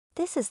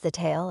This is the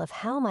tale of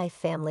how my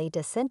family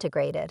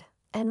disintegrated,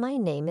 and my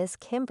name is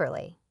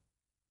Kimberly.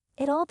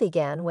 It all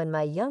began when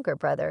my younger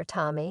brother,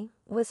 Tommy,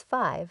 was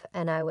 5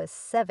 and I was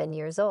 7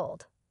 years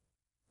old.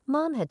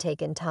 Mom had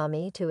taken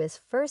Tommy to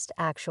his first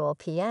actual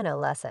piano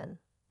lesson,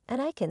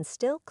 and I can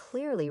still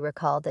clearly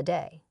recall the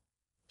day.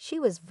 She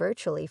was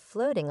virtually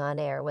floating on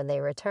air when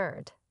they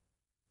returned.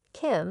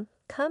 "Kim,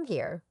 come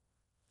here,"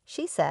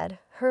 she said,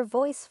 her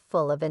voice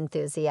full of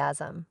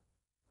enthusiasm.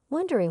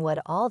 Wondering what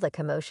all the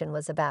commotion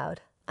was about,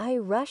 I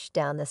rushed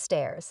down the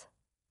stairs.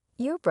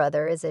 "Your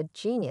brother is a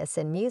genius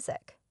in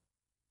music."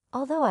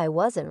 Although I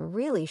wasn't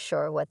really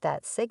sure what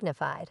that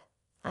signified,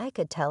 I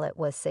could tell it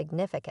was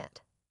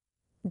significant.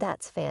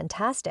 "That's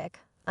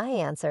fantastic," I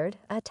answered,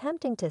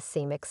 attempting to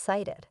seem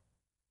excited.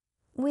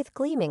 With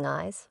gleaming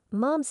eyes,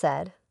 Mom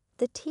said,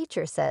 "The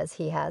teacher says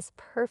he has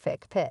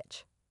perfect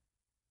pitch."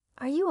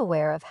 Are you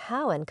aware of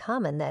how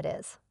uncommon that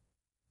is?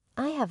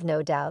 I have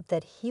no doubt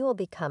that he will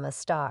become a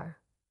star.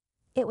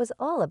 It was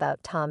all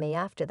about Tommy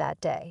after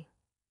that day.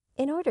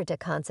 In order to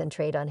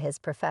concentrate on his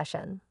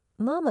profession,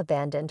 Mom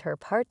abandoned her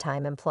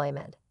part-time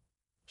employment.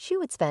 She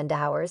would spend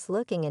hours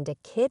looking into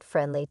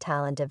kid-friendly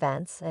talent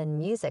events and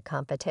music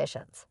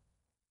competitions.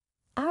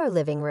 Our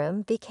living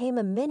room became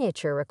a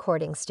miniature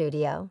recording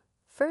studio,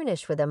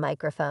 furnished with a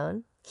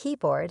microphone,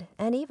 keyboard,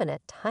 and even a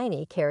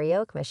tiny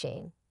karaoke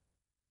machine.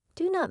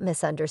 Do not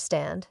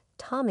misunderstand,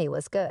 Tommy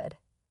was good.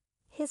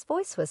 His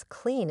voice was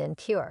clean and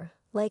pure,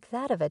 like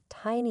that of a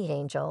tiny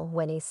angel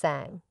when he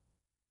sang.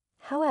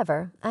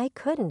 However, I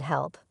couldn't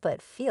help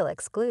but feel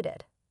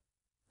excluded.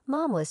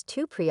 Mom was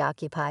too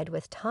preoccupied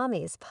with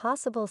Tommy's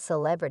possible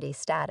celebrity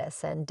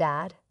status, and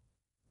Dad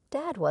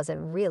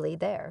wasn't really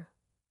there.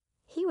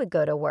 He would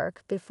go to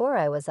work before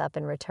I was up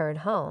and return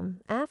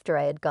home after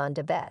I had gone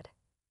to bed.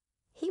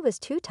 He was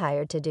too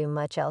tired to do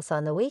much else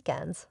on the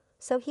weekends,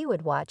 so he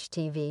would watch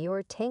TV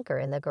or tinker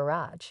in the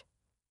garage.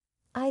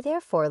 I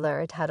therefore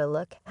learned how to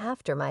look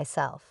after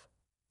myself.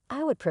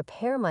 I would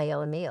prepare my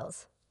own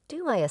meals,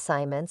 do my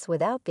assignments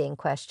without being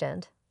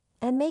questioned,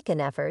 and make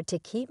an effort to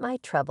keep my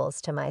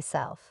troubles to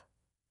myself.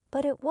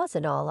 But it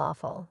wasn't all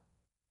awful.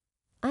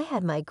 I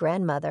had my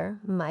grandmother,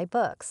 my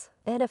books,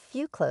 and a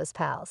few close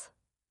pals.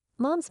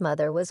 Mom's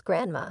mother was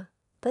Grandma,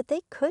 but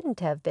they couldn't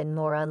have been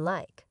more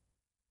unlike.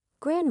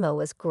 Grandma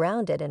was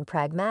grounded and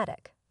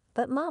pragmatic,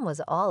 but Mom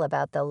was all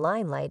about the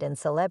limelight and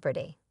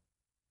celebrity.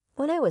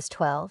 When I was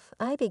 12,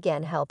 I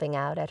began helping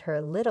out at her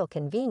little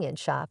convenience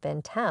shop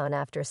in town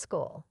after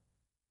school.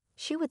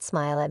 She would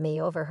smile at me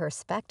over her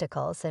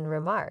spectacles and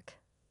remark,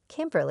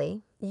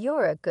 "Kimberly,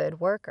 you're a good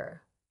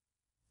worker."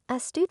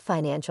 Astute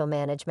financial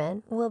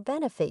management will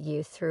benefit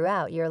you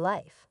throughout your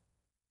life.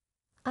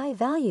 I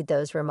valued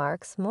those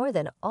remarks more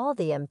than all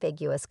the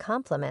ambiguous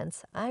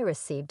compliments I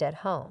received at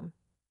home.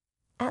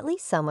 At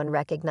least someone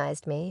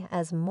recognized me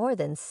as more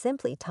than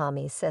simply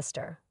Tommy's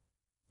sister.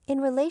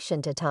 In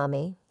relation to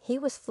Tommy, he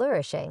was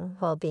flourishing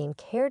while being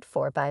cared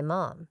for by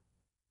Mom.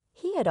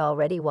 He had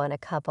already won a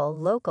couple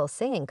local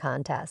singing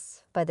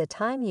contests by the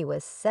time he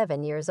was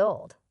 7 years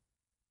old.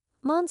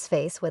 Mom's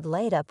face would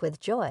light up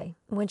with joy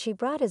when she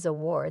brought his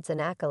awards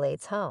and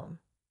accolades home.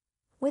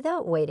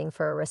 Without waiting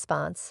for a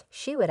response,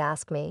 she would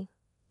ask me,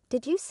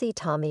 "Did you see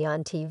Tommy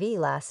on TV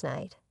last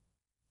night?"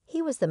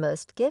 He was the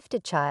most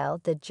gifted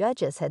child the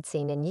judges had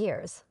seen in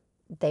years,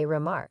 they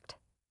remarked.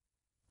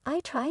 I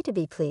tried to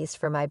be pleased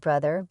for my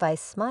brother by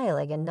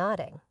smiling and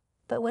nodding,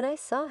 but when I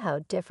saw how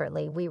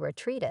differently we were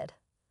treated,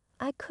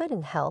 I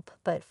couldn't help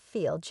but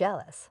feel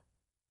jealous.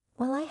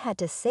 While I had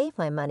to save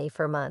my money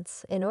for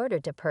months in order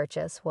to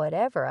purchase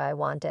whatever I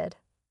wanted,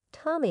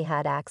 Tommy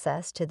had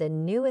access to the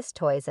newest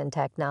toys and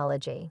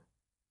technology.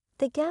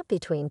 The gap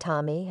between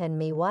Tommy and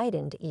me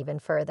widened even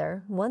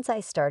further once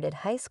I started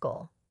high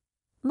school.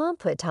 Mom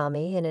put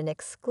Tommy in an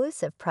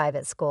exclusive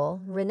private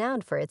school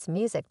renowned for its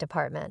music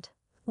department,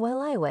 while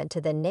I went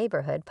to the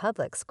neighborhood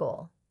public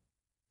school.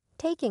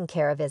 Taking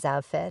care of his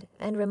outfit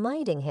and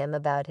reminding him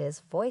about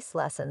his voice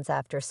lessons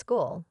after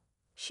school,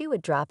 she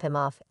would drop him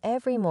off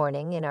every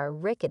morning in our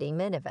rickety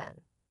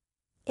minivan.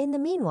 In the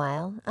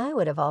meanwhile, I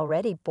would have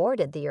already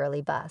boarded the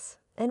early bus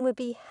and would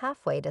be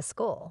halfway to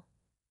school.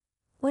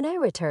 When I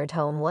returned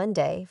home one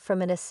day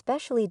from an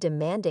especially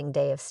demanding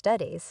day of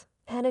studies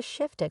and a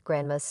shift at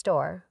Grandma's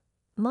store,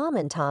 Mom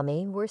and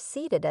Tommy were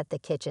seated at the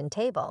kitchen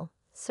table,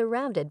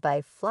 surrounded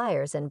by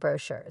flyers and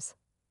brochures.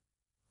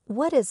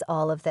 "What is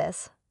all of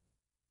this?"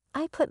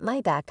 I put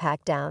my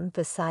backpack down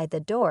beside the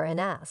door and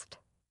asked.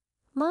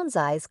 Mom's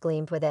eyes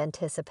gleamed with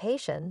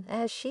anticipation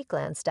as she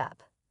glanced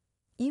up.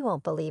 "You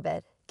won't believe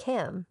it,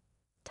 Kim.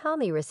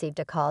 Tommy received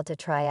a call to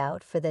try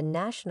out for the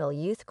National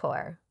Youth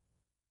Corps.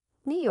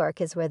 New York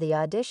is where the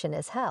audition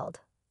is held.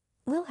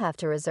 We'll have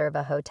to reserve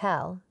a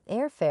hotel,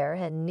 airfare,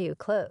 and new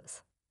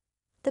clothes."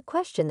 The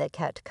question that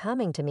kept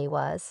coming to me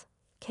was,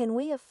 can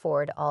we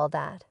afford all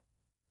that?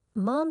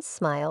 Mom's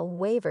smile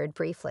wavered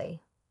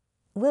briefly.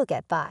 "We'll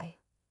get by.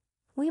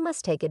 We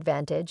must take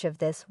advantage of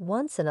this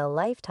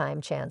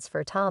once-in-a-lifetime chance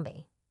for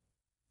Tommy."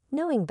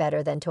 Knowing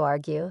better than to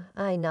argue,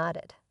 I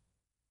nodded.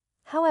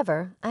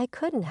 However, I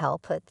couldn't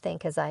help but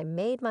think as I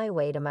made my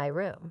way to my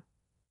room.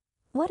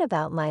 What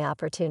about my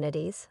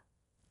opportunities?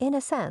 In a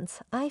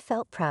sense, I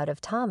felt proud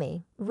of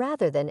Tommy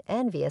rather than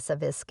envious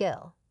of his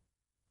skill.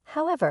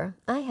 However,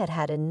 I had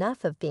had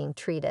enough of being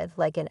treated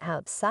like an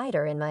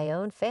outsider in my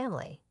own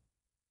family.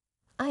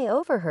 I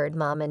overheard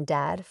Mom and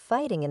Dad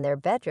fighting in their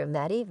bedroom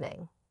that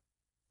evening.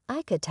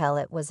 I could tell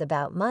it was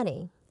about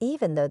money,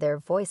 even though their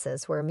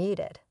voices were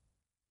muted.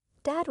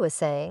 Dad was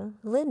saying,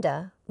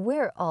 "Linda,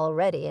 we're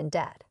already in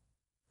debt.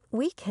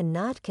 We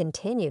cannot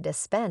continue to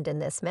spend in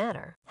this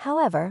manner."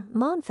 However,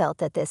 Mom felt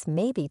that this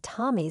may be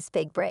Tommy's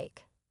big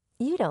break.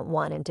 You don't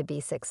want him to be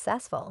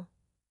successful.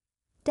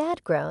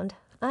 Dad groaned,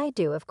 "I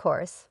do, of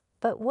course,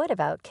 but what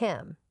about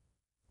Kim?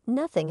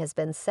 Nothing has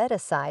been set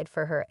aside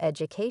for her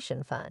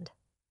education fund."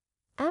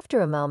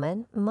 After a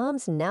moment,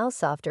 Mom's now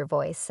softer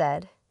voice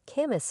said,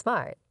 "Kim is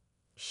smart.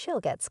 She'll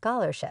get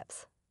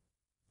scholarships.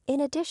 In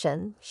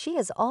addition, she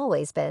has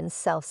always been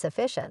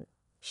self-sufficient.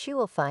 She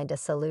will find a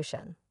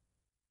solution."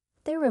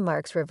 Their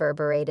remarks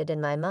reverberated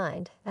in my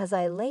mind as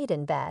I laid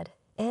in bed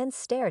and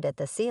stared at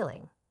the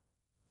ceiling.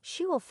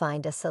 She will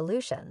find a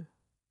solution.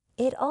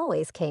 It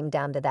always came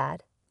down to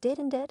that,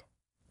 didn't it?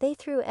 They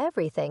threw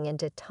everything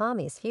into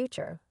Tommy's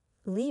future,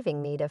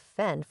 leaving me to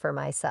fend for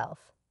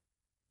myself.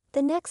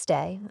 The next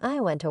day,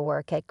 I went to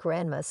work at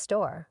Grandma's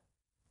store.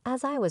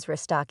 As I was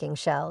restocking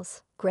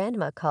shelves,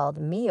 Grandma called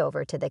me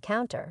over to the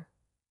counter.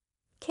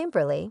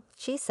 "Kimberly,"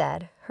 she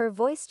said, her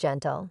voice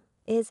gentle,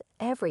 "is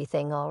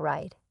everything all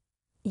right?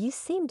 You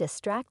seem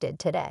distracted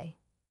today."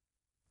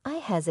 I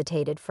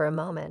hesitated for a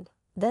moment,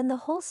 then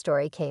the whole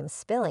story came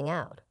spilling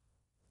out.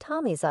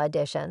 Tommy's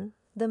audition,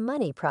 the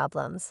money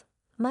problems,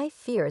 my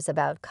fears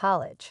about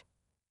college.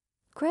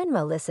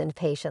 Grandma listened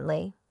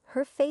patiently,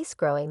 her face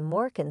growing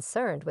more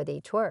concerned with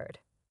each word.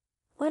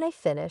 When I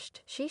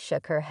finished, she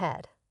shook her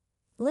head.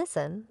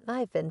 "Listen,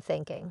 I've been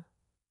thinking.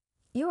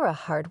 You're a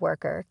hard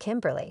worker,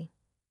 Kimberly.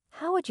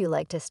 How would you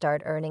like to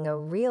start earning a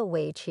real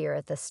wage here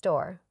at the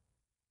store?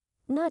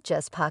 Not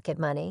just pocket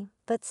money,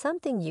 but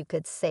something you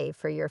could save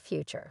for your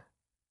future."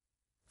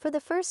 For the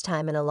first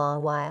time in a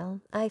long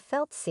while, I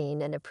felt seen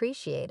and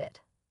appreciated.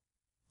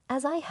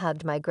 As I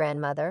hugged my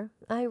grandmother,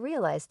 I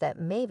realized that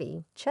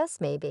maybe, just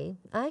maybe,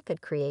 I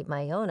could create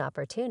my own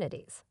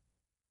opportunities.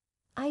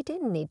 I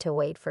didn't need to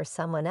wait for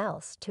someone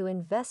else to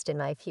invest in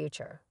my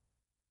future.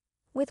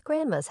 With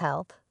Grandma's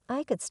help,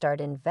 I could start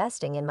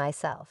investing in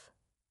myself.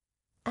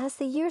 As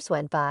the years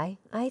went by,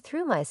 I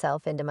threw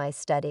myself into my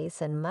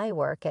studies and my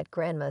work at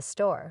Grandma's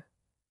store.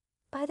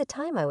 By the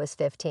time I was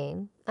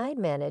 15, I'd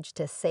managed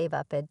to save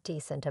up a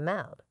decent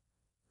amount.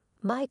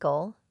 My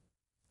goal?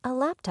 A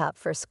laptop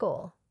for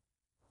school.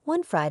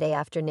 One Friday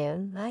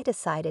afternoon, I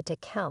decided to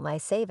count my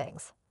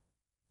savings.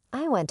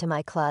 I went to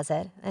my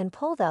closet and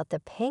pulled out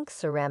the pink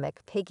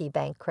ceramic piggy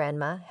bank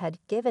Grandma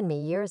had given me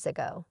years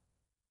ago.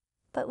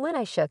 But when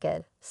I shook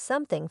it,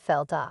 something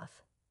felt off.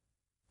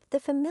 The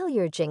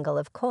familiar jingle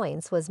of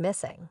coins was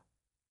missing.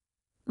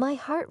 My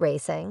heart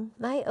racing,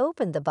 I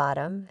opened the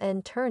bottom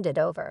and turned it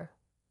over.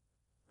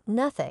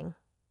 Nothing.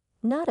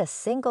 Not a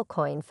single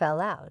coin fell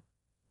out.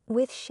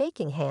 With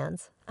shaking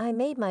hands, I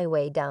made my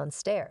way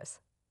downstairs.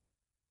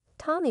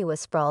 Tommy was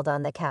sprawled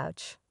on the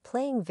couch,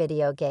 playing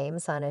video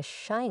games on a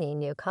shiny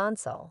new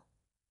console.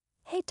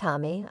 "Hey,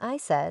 Tommy," I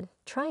said,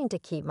 trying to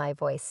keep my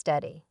voice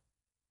steady.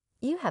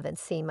 "You haven't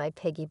seen my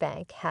piggy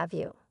bank, have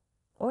you?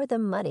 Or the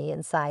money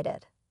inside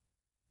it?"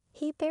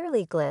 He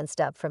barely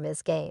glanced up from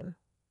his game.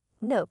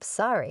 "Nope,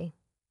 sorry."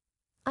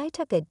 I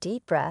took a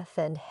deep breath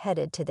and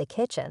headed to the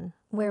kitchen,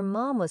 where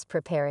Mom was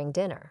preparing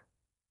dinner.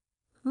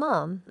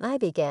 "Mom," I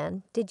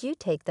began, "did you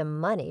take the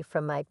money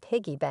from my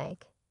piggy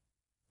bank?"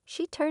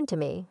 She turned to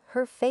me,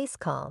 her face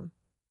calm.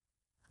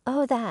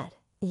 "Oh, that.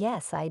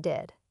 Yes, I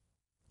did.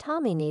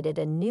 Tommy needed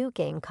a new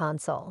game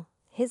console.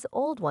 His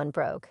old one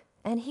broke,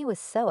 and he was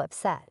so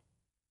upset.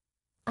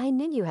 I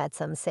knew you had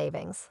some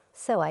savings,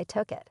 so I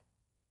took it."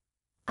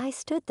 I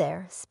stood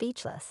there,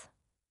 speechless.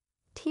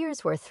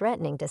 Tears were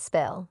threatening to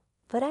spill,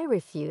 but I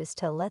refused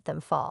to let them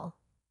fall.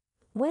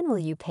 "When will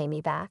you pay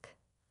me back?"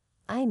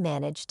 I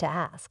managed to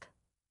ask.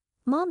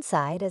 Mom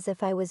sighed as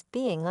if I was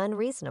being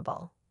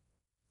unreasonable.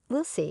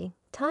 "We'll see.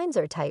 Times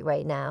are tight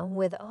right now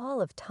with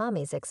all of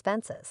Tommy's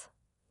expenses.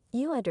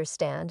 You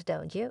understand,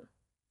 don't you?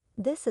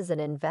 This is an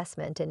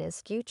investment in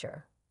his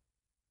future."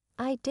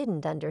 I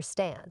didn't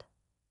understand.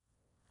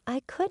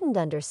 I couldn't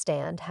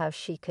understand how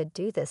she could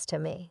do this to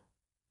me.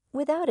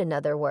 Without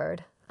another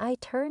word, I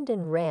turned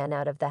and ran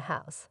out of the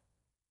house.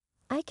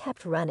 I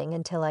kept running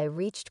until I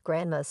reached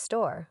Grandma's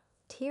store,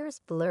 tears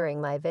blurring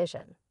my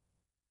vision.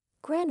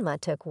 Grandma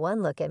took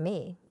one look at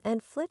me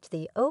and flipped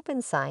the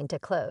open sign to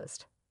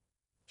closed.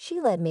 She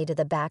led me to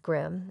the back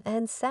room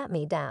and sat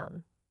me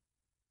down.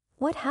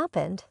 "What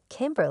happened,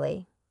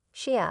 Kimberly?"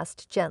 she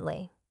asked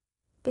gently.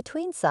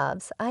 Between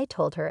sobs, I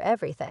told her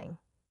everything.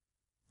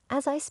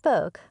 As I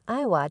spoke,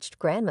 I watched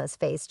Grandma's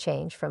face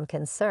change from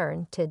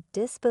concern to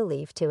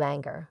disbelief to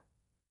anger.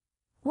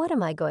 "What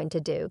am I going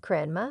to do,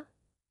 Grandma?"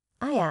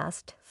 I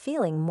asked,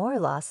 feeling more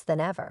lost than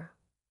ever.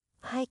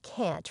 I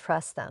can't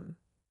trust them.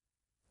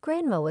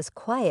 Grandma was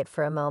quiet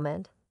for a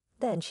moment,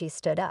 then she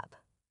stood up.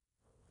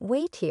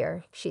 "Wait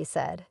here," she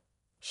said.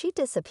 She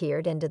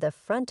disappeared into the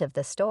front of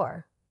the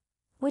store.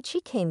 When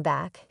she came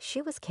back,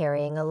 she was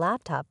carrying a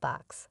laptop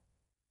box.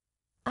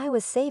 "I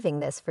was saving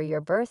this for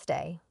your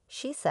birthday,"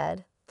 she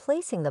said,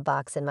 placing the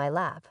box in my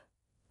lap.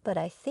 "But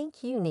I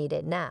think you need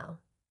it now.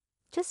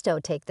 Just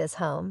don't take this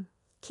home.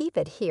 Keep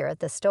it here at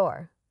the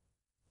store.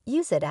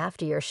 Use it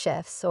after your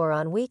shifts or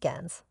on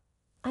weekends.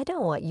 I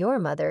don't want your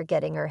mother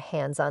getting her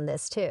hands on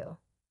this too."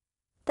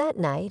 That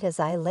night, as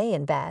I lay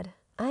in bed,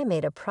 I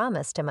made a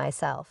promise to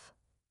myself.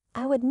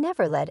 I would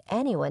never let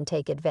anyone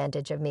take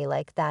advantage of me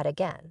like that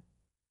again.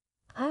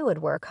 I would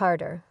work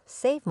harder,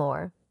 save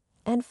more,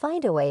 and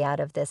find a way out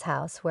of this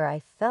house where I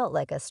felt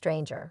like a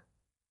stranger.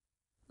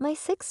 My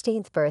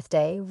 16th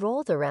birthday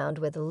rolled around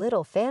with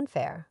little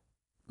fanfare.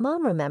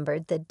 Mom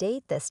remembered the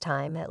date this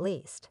time at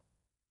least.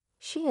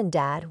 She and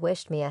Dad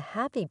wished me a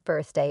happy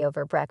birthday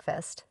over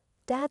breakfast,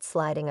 Dad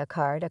sliding a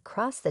card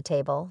across the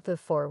table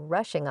before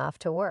rushing off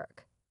to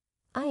work.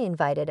 I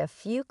invited a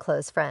few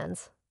close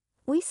friends.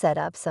 We set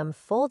up some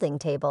folding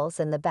tables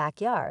in the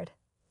backyard,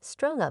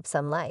 strung up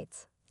some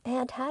lights,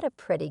 and had a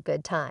pretty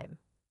good time.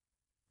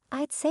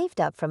 I'd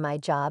saved up from my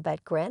job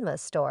at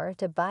Grandma's store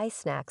to buy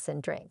snacks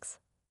and drinks.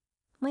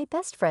 My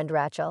best friend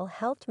Rachel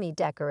helped me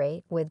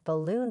decorate with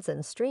balloons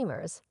and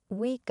streamers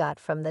we got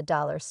from the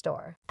dollar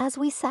store. As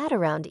we sat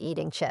around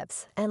eating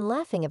chips and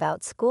laughing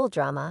about school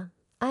drama,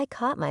 I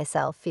caught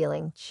myself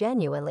feeling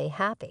genuinely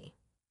happy.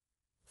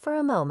 For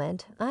a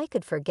moment, I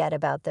could forget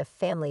about the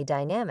family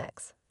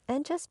dynamics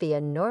and just be a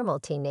normal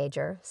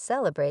teenager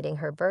celebrating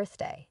her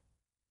birthday.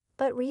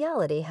 But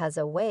reality has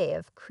a way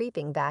of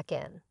creeping back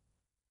in.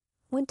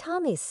 When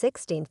Tommy's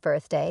 16th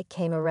birthday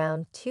came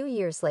around 2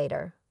 years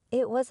later,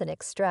 it was an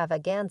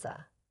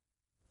extravaganza.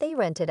 They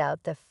rented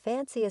out the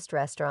fanciest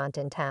restaurant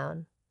in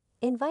town,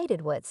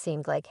 invited what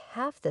seemed like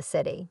half the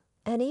city,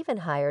 and even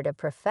hired a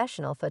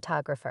professional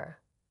photographer.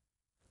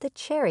 The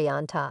cherry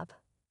on top,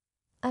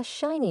 a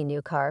shiny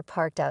new car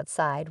parked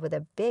outside with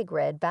a big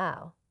red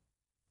bow.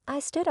 I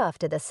stood off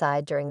to the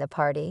side during the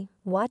party,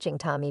 watching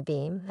Tommy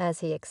beam as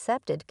he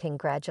accepted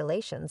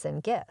congratulations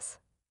and gifts.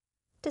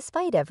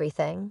 Despite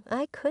everything,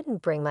 I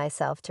couldn't bring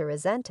myself to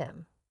resent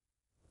him.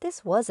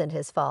 This wasn't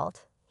his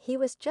fault. He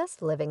was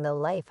just living the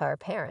life our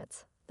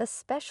parents,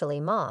 especially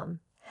Mom,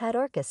 had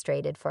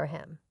orchestrated for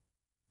him.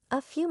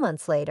 A few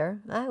months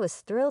later, I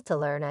was thrilled to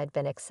learn I'd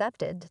been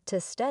accepted to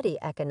study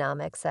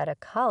economics at a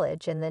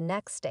college in the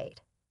next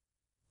state.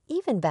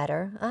 Even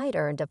better, I'd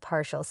earned a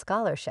partial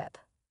scholarship.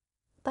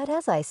 But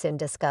as I soon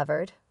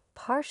discovered,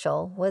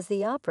 partial was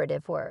the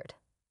operative word.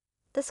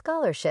 The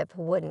scholarship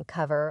wouldn't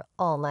cover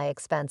all my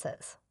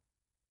expenses.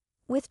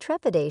 With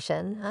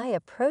trepidation, I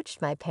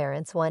approached my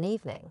parents one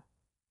evening.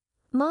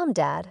 "Mom,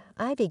 Dad,"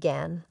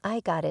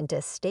 I got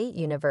into State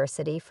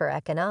University for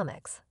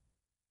economics.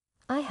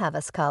 I have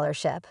a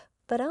scholarship,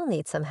 but I'll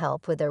need some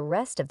help with the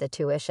rest of the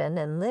tuition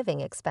and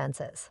living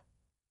expenses.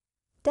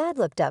 Dad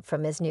looked up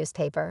from his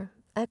newspaper,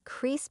 a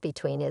crease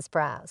between his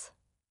brows.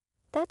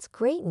 "That's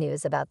great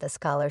news about the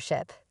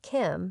scholarship,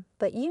 Kim,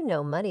 but you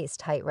know money's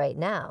tight right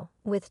now,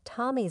 with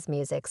Tommy's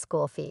music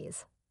school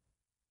fees."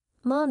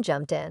 Mom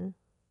jumped in.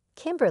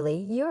 "Kimberly,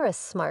 you're a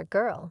smart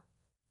girl.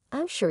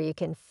 I'm sure you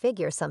can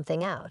figure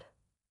something out.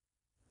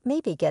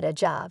 Maybe get a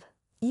job.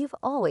 You've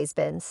always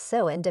been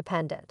so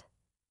independent."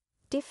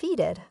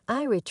 Defeated,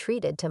 I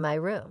retreated to my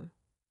room.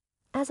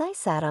 As I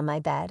sat on my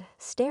bed,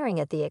 staring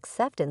at the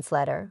acceptance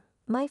letter,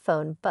 my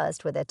phone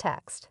buzzed with a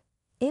text.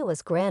 It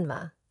was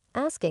Grandma,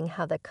 asking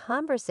how the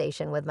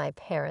conversation with my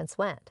parents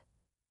went.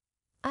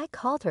 I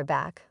called her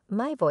back,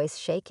 my voice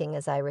shaking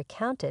as I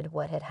recounted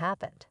what had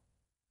happened.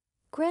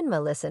 Grandma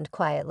listened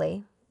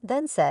quietly,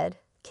 then said,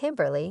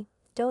 "Kimberly,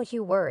 don't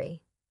you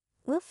worry.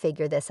 We'll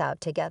figure this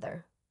out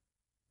together."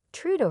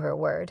 True to her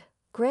word,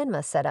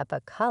 Grandma set up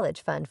a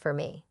college fund for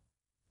me.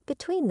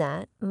 Between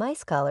that, my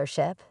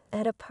scholarship,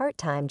 and a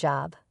part-time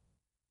job,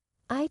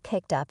 I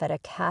picked up at a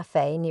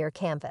cafe near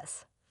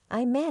campus.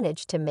 I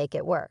managed to make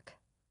it work.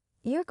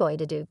 "You're going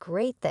to do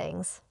great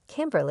things,"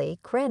 Kimberly,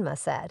 Grandma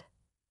said.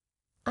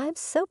 "I'm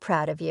so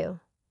proud of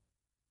you."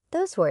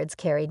 Those words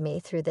carried me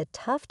through the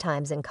tough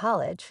times in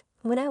college,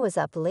 when I was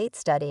up late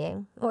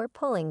studying or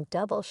pulling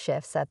double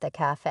shifts at the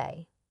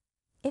cafe.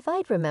 If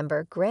I'd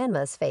remember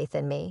Grandma's faith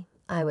in me,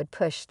 I would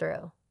push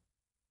through.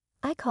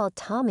 I called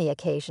Tommy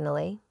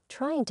occasionally,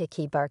 trying to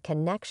keep our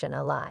connection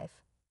alive.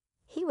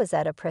 He was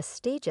at a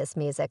prestigious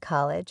music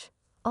college,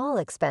 all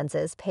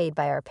expenses paid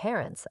by our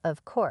parents,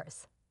 of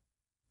course.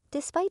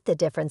 Despite the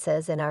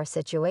differences in our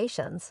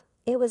situations,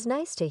 it was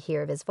nice to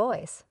hear his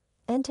voice,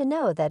 and to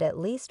know that at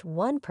least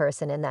one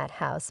person in that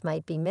house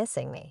might be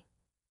missing me.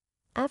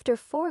 After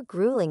 4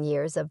 grueling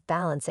years of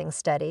balancing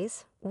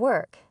studies,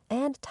 work,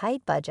 and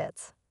tight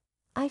budgets,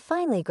 I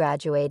finally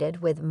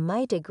graduated with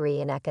my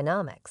degree in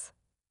economics.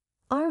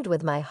 Armed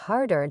with my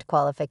hard-earned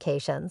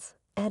qualifications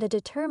and a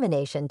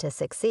determination to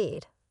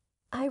succeed,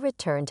 I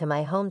returned to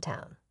my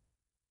hometown.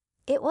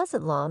 It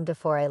wasn't long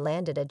before I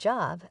landed a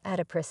job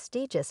at a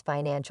prestigious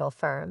financial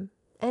firm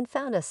and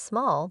found a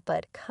small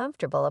but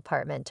comfortable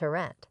apartment to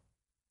rent.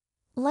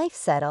 Life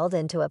settled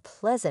into a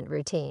pleasant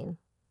routine.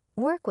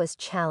 Work was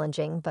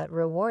challenging but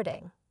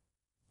rewarding.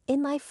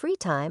 In my free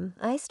time,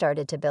 I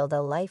started to build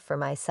a life for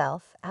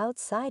myself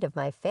outside of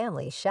my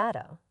family's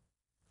shadow.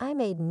 I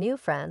made new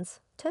friends,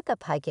 took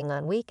up hiking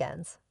on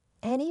weekends,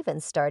 and even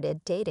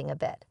started dating a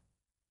bit.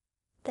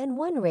 Then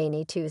one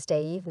rainy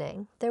Tuesday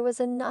evening, there was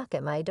a knock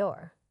at my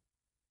door.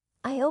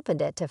 I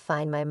opened it to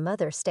find my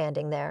mother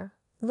standing there,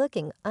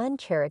 looking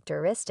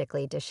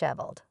uncharacteristically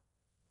disheveled.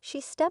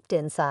 She stepped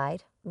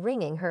inside,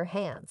 wringing her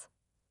hands.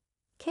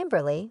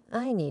 "Kimberly,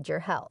 I need your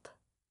help."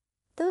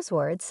 Those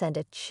words sent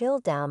a chill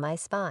down my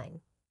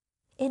spine.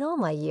 In all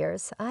my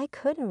years, I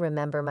couldn't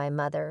remember my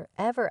mother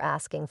ever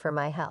asking for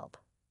my help.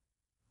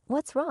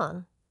 "What's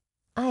wrong?"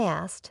 I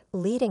asked,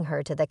 leading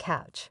her to the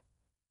couch.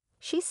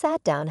 She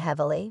sat down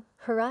heavily,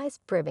 her eyes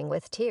brimming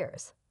with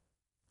tears.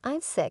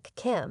 "I'm sick,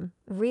 Kim,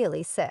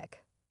 really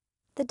sick.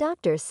 The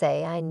doctors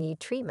say I need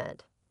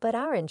treatment, but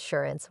our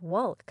insurance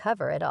won't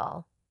cover it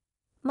all."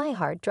 My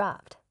heart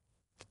dropped.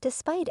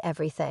 Despite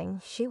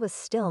everything, she was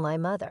still my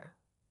mother.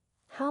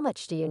 "How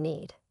much do you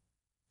need?"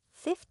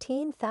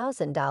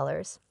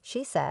 $15,000,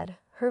 she said,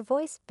 her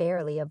voice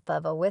barely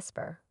above a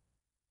whisper.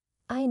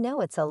 I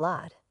know it's a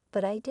lot,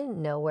 but I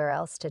didn't know where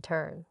else to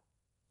turn.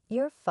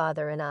 Your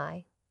father and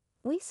I,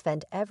 we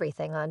spent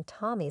everything on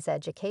Tommy's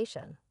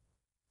education.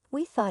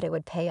 We thought it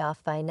would pay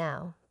off by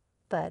now,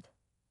 but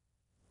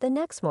the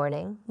next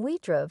morning, we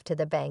drove to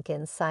the bank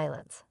in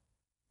silence.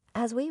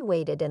 As we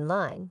waited in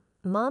line,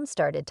 Mom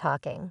started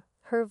talking,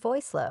 her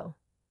voice low.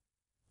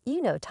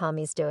 "You know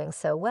Tommy's doing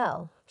so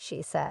well,"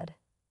 she said.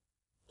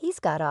 "He's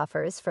got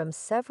offers from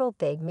several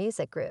big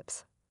music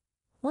groups.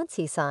 Once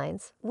he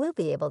signs, we'll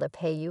be able to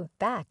pay you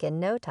back in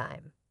no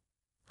time."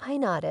 I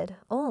nodded,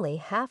 only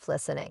half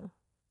listening.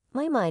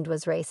 My mind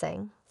was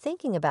racing,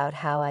 thinking about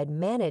how I'd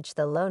manage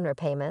the loan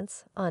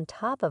repayments on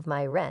top of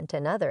my rent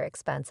and other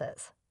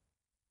expenses.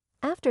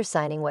 After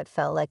signing what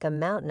felt like a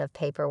mountain of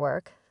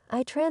paperwork,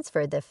 I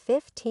transferred the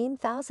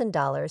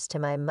 $15,000 to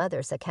my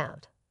mother's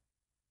account.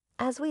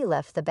 As we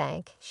left the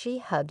bank, she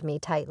hugged me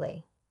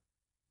tightly.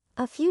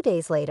 A few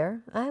days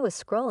later, I was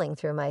scrolling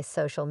through my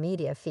social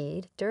media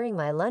feed during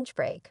my lunch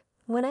break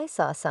when I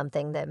saw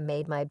something that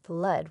made my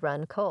blood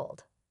run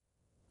cold.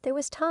 There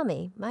was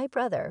Tommy, my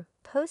brother,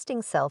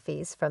 posting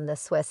selfies from the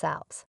Swiss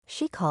Alps.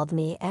 She called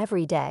me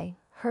every day,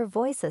 her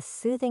voice a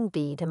soothing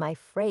bee to my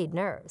frayed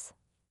nerves.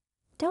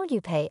 "Don't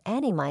you pay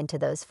any mind to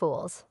those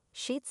fools,"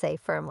 she'd say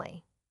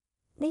firmly.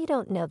 "They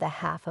don't know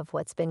the half of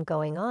what's been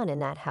going on in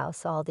that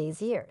house all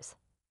these years."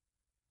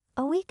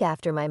 A week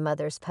after my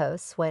mother's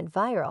posts went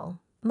viral,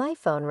 my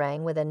phone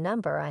rang with a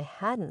number I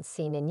hadn't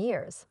seen in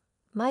years,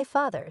 my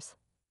father's.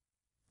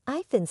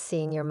 "I've been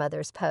seeing your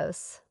mother's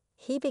posts,"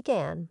 he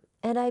began,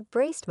 and I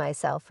braced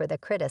myself for the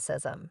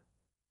criticism.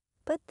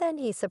 But then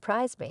he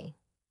surprised me.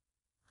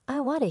 "I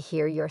want to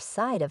hear your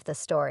side of the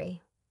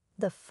story,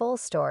 the full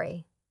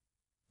story."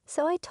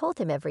 So I told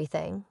him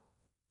everything.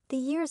 The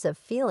years of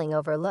feeling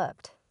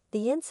overlooked,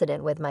 the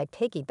incident with my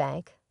piggy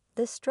bank,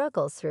 the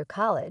struggles through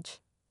college,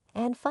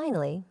 and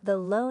finally, the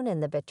loan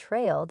and the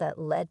betrayal that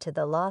led to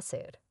the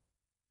lawsuit.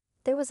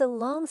 There was a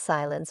long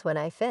silence when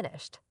I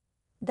finished.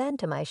 Then,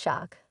 to my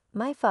shock,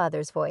 my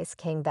father's voice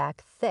came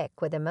back thick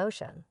with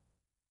emotion.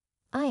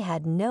 "I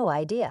had no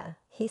idea,"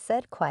 he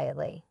said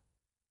quietly.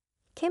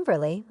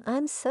 "Kimberly,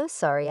 I'm so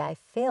sorry I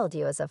failed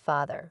you as a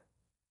father.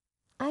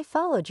 I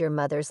followed your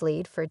mother's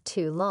lead for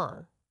too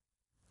long.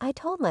 I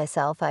told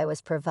myself I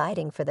was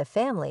providing for the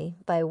family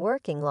by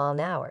working long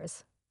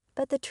hours.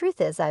 But the truth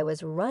is I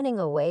was running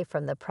away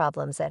from the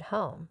problems at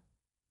home.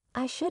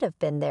 I should have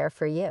been there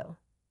for you."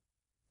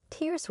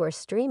 Tears were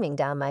streaming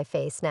down my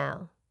face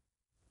now.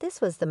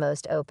 This was the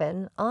most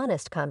open,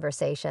 honest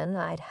conversation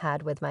I'd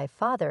had with my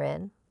father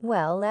in,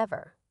 well,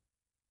 ever.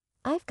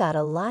 "I've got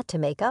a lot to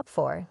make up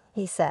for,"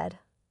 he said.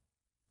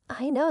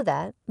 "I know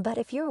that, but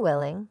if you're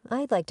willing,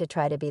 I'd like to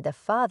try to be the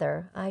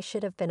father I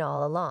should have been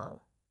all along."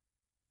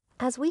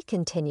 As we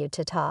continued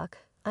to talk,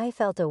 I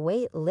felt a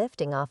weight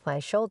lifting off my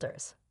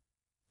shoulders.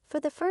 For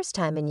the first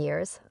time in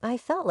years, I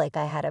felt like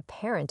I had a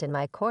parent in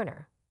my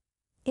corner.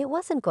 It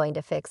wasn't going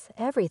to fix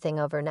everything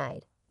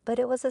overnight, but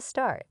it was a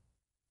start.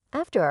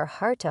 After our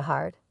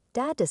heart-to-heart,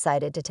 Dad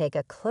decided to take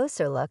a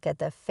closer look at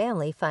the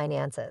family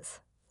finances,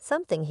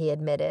 something he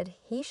admitted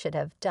he should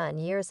have done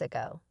years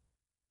ago.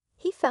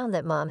 He found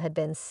that Mom had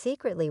been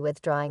secretly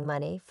withdrawing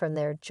money from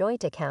their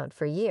joint account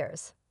for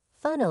years,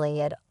 funneling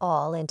it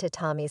all into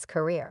Tommy's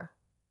career.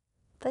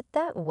 But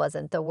that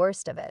wasn't the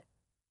worst of it.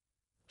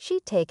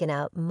 She'd taken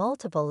out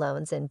multiple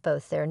loans in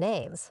both their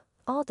names,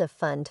 all to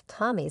fund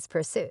Tommy's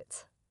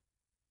pursuits.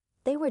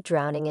 They were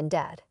drowning in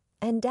debt,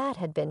 and Dad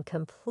had been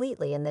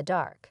completely in the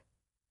dark.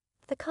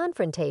 The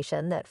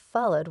confrontation that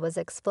followed was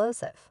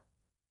explosive.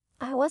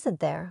 I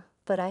wasn't there,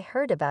 but I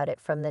heard about it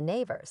from the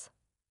neighbors.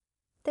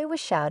 There was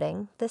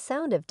shouting, the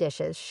sound of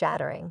dishes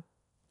shattering,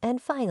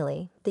 and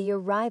finally, the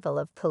arrival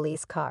of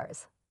police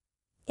cars.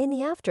 In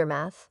the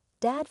aftermath,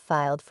 Dad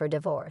filed for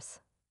divorce.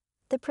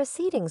 The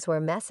proceedings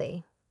were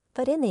messy,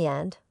 But in the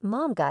end,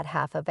 Mom got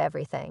half of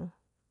everything,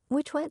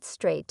 which went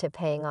straight to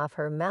paying off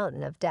her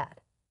mountain of debt.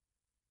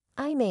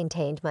 I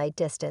maintained my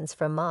distance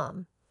from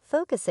Mom,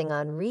 focusing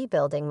on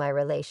rebuilding my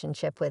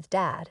relationship with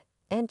Dad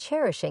and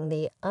cherishing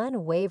the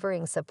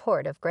unwavering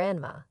support of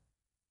Grandma.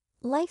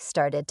 Life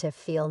started to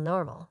feel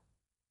normal.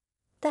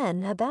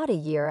 Then, about a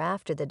year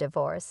after the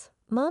divorce,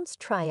 Mom's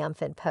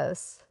triumphant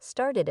posts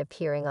started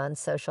appearing on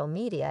social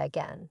media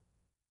again.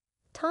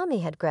 Tommy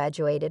had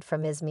graduated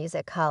from his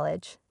music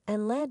college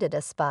and landed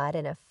a spot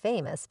in a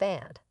famous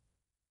band.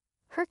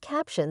 Her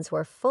captions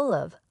were full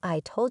of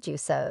 "I told you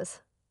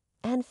so's"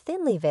 and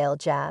thinly veiled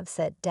jabs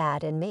at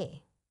Dad and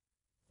me.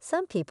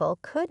 Some people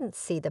couldn't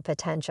see the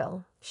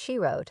potential, she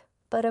wrote,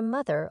 but a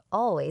mother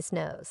always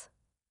knows.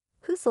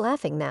 Who's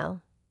laughing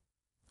now?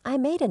 I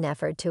made an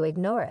effort to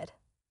ignore it.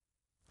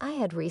 I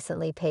had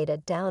recently paid a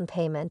down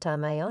payment on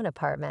my own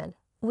apartment,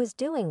 was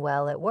doing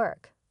well at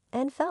work,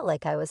 and felt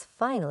like I was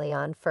finally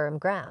on firm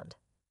ground.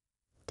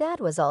 Dad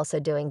was also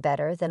doing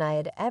better than I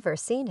had ever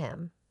seen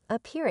him,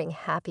 appearing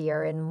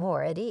happier and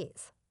more at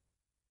ease.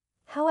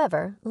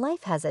 However,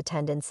 life has a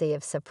tendency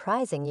of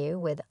surprising you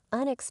with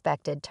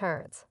unexpected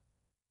turns.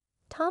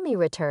 Tommy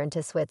returned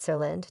to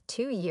Switzerland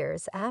 2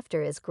 years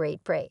after his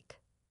great break.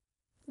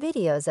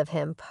 Videos of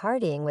him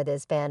partying with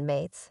his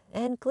bandmates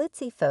and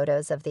glitzy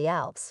photos of the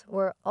Alps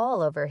were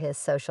all over his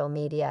social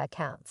media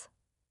accounts.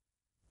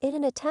 In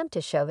an attempt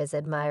to show his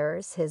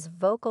admirers his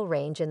vocal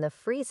range in the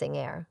freezing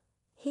air,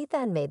 he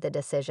then made the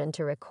decision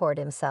to record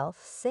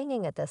himself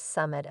singing at the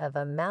summit of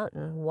a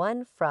mountain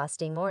one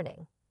frosty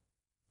morning.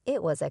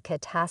 It was a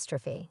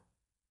catastrophe.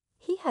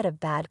 He had a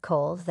bad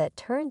cold that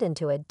turned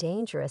into a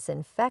dangerous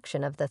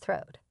infection of the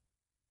throat.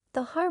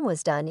 The harm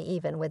was done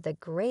even with the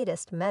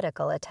greatest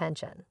medical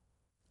attention.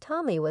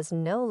 Tommy was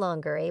no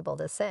longer able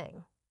to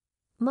sing.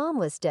 Mom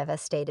was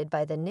devastated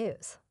by the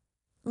news.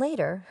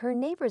 Later, her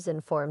neighbors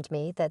informed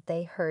me that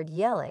they heard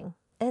yelling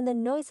and the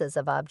noises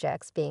of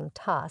objects being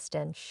tossed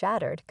and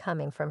shattered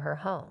coming from her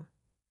home.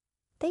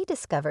 They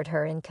discovered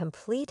her in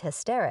complete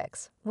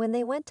hysterics when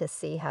they went to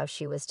see how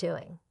she was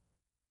doing.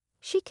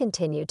 She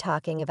continued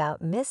talking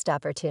about missed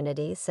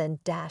opportunities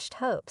and dashed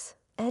hopes,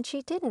 and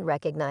she didn't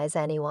recognize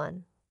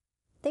anyone.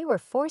 They were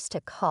forced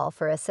to call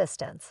for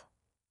assistance.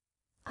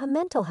 A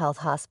mental health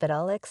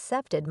hospital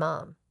accepted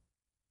Mom.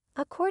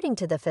 According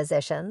to the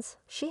physicians,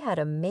 she had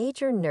a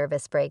major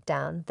nervous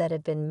breakdown that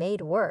had been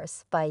made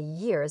worse by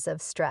years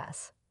of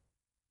stress.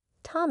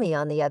 Tommy,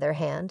 on the other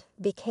hand,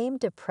 became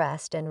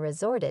depressed and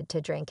resorted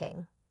to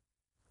drinking.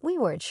 We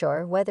weren't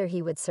sure whether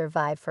he would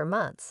survive for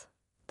months,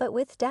 but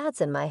with Dad's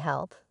and my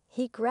help,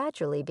 he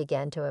gradually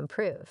began to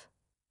improve.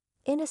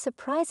 In a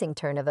surprising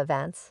turn of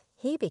events,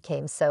 he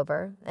became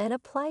sober and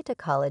applied to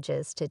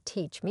colleges to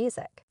teach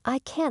music. "I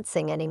can't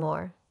sing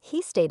anymore,"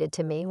 he stated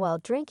to me while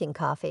drinking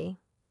coffee.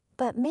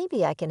 "But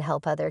maybe I can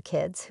help other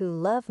kids who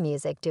love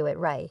music do it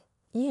right,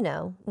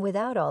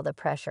 without all the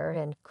pressure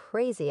and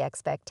crazy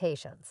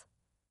expectations."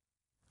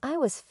 I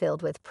was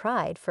filled with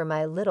pride for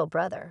my little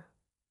brother.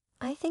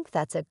 "I think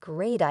that's a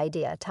great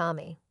idea,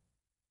 Tommy."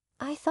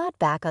 I thought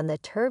back on the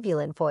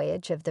turbulent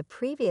voyage of the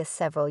previous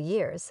several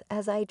years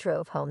as I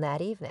drove home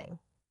that evening.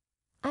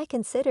 I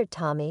considered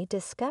Tommy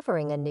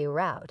discovering a new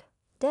route,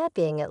 Dad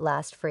being at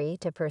last free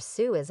to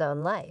pursue his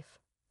own life,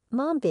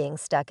 Mom being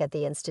stuck at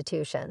the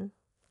institution,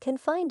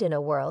 confined in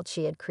a world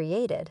she had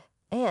created,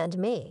 and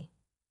me.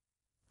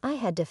 I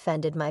had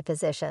defended my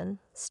position,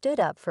 stood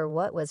up for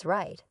what was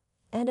right,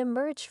 and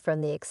emerged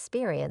from the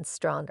experience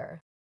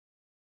stronger.